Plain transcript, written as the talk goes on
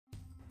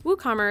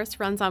WooCommerce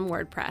runs on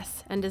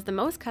WordPress and is the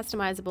most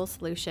customizable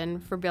solution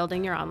for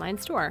building your online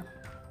store.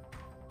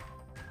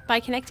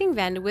 By connecting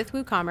Vend with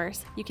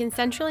WooCommerce, you can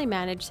centrally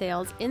manage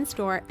sales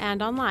in-store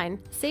and online,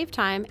 save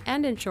time,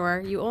 and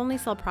ensure you only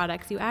sell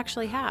products you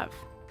actually have.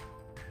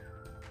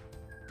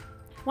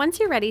 Once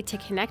you're ready to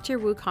connect your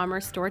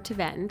WooCommerce store to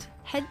Vend,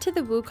 head to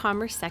the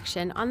WooCommerce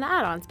section on the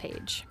Add-ons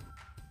page.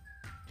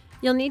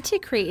 You'll need to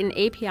create an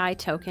API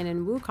token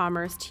in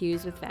WooCommerce to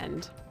use with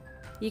Vend.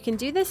 You can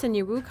do this in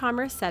your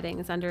WooCommerce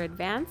settings under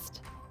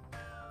Advanced,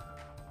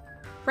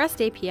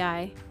 REST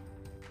API,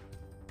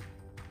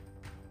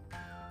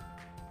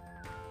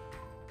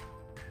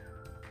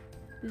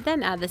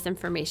 then add this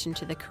information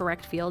to the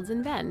correct fields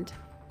in Vend.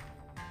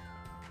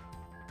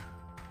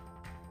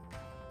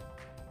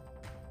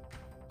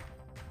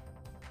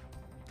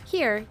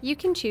 Here, you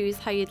can choose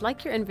how you'd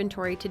like your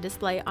inventory to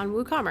display on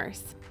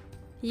WooCommerce.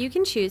 You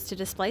can choose to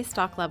display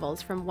stock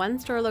levels from one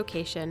store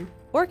location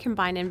or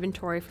combine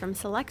inventory from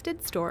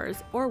selected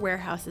stores or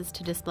warehouses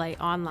to display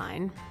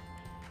online.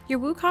 Your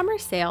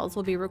WooCommerce sales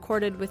will be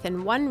recorded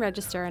within one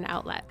register and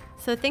outlet,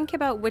 so think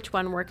about which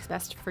one works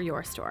best for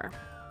your store.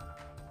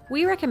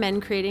 We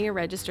recommend creating a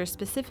register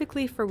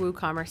specifically for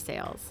WooCommerce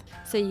sales,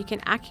 so you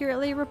can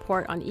accurately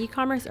report on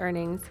e-commerce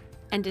earnings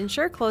and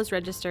ensure closed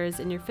registers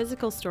in your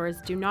physical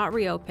stores do not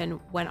reopen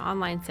when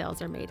online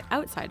sales are made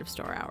outside of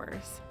store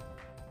hours.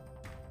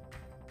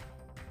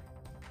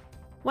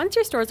 Once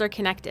your stores are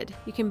connected,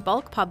 you can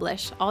bulk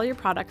publish all your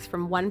products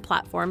from one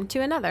platform to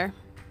another.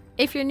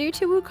 If you're new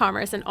to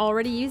WooCommerce and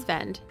already use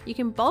Vend, you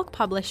can bulk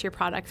publish your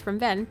products from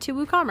Vend to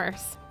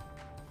WooCommerce.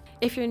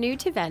 If you're new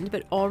to Vend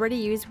but already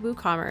use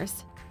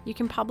WooCommerce, you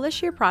can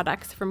publish your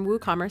products from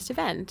WooCommerce to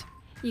Vend.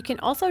 You can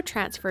also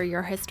transfer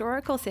your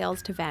historical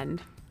sales to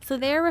Vend, so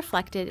they are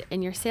reflected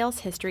in your sales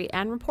history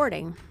and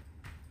reporting.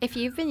 If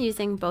you've been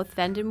using both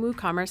Vend and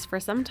WooCommerce for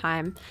some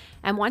time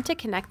and want to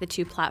connect the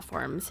two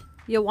platforms,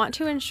 you'll want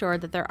to ensure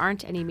that there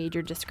aren't any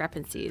major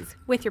discrepancies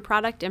with your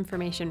product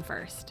information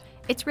first.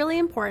 It's really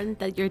important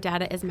that your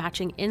data is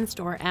matching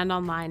in-store and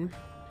online.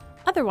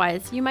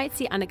 Otherwise, you might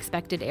see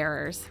unexpected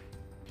errors.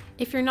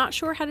 If you're not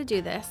sure how to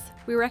do this,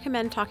 we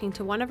recommend talking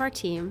to one of our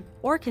team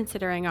or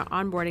considering our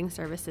onboarding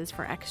services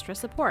for extra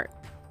support.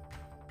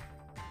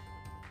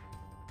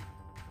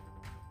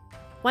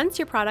 Once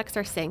your products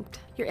are synced,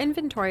 your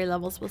inventory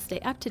levels will stay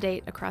up to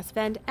date across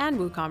Vend and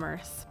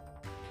WooCommerce.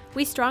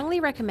 We strongly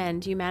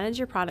recommend you manage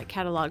your product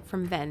catalog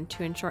from Vend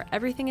to ensure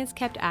everything is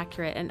kept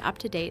accurate and up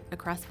to date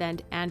across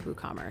Vend and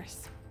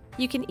WooCommerce.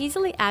 You can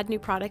easily add new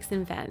products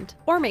in Vend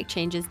or make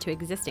changes to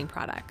existing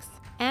products,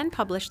 and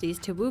publish these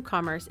to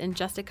WooCommerce in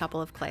just a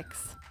couple of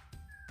clicks.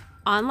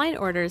 Online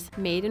orders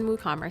made in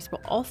WooCommerce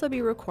will also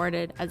be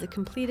recorded as a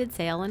completed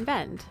sale in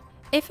Vend.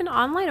 If an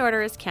online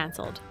order is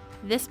canceled,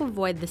 this will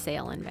void the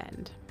sale in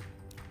Vend.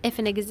 If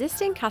an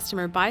existing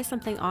customer buys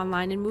something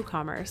online in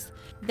WooCommerce,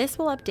 this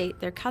will update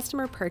their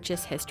customer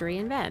purchase history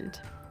in Vend.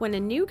 When a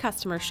new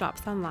customer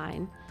shops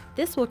online,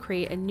 this will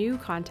create a new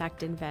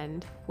contact in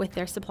Vend with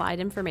their supplied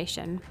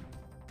information.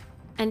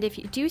 And if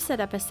you do set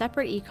up a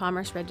separate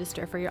e-commerce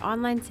register for your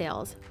online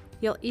sales,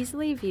 you'll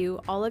easily view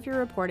all of your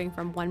reporting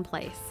from one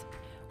place,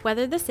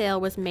 whether the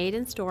sale was made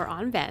in store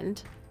on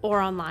Vend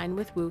or online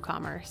with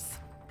WooCommerce.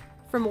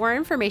 For more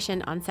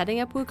information on setting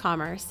up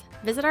WooCommerce,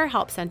 visit our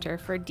Help Center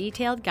for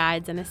detailed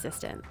guides and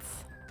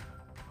assistance.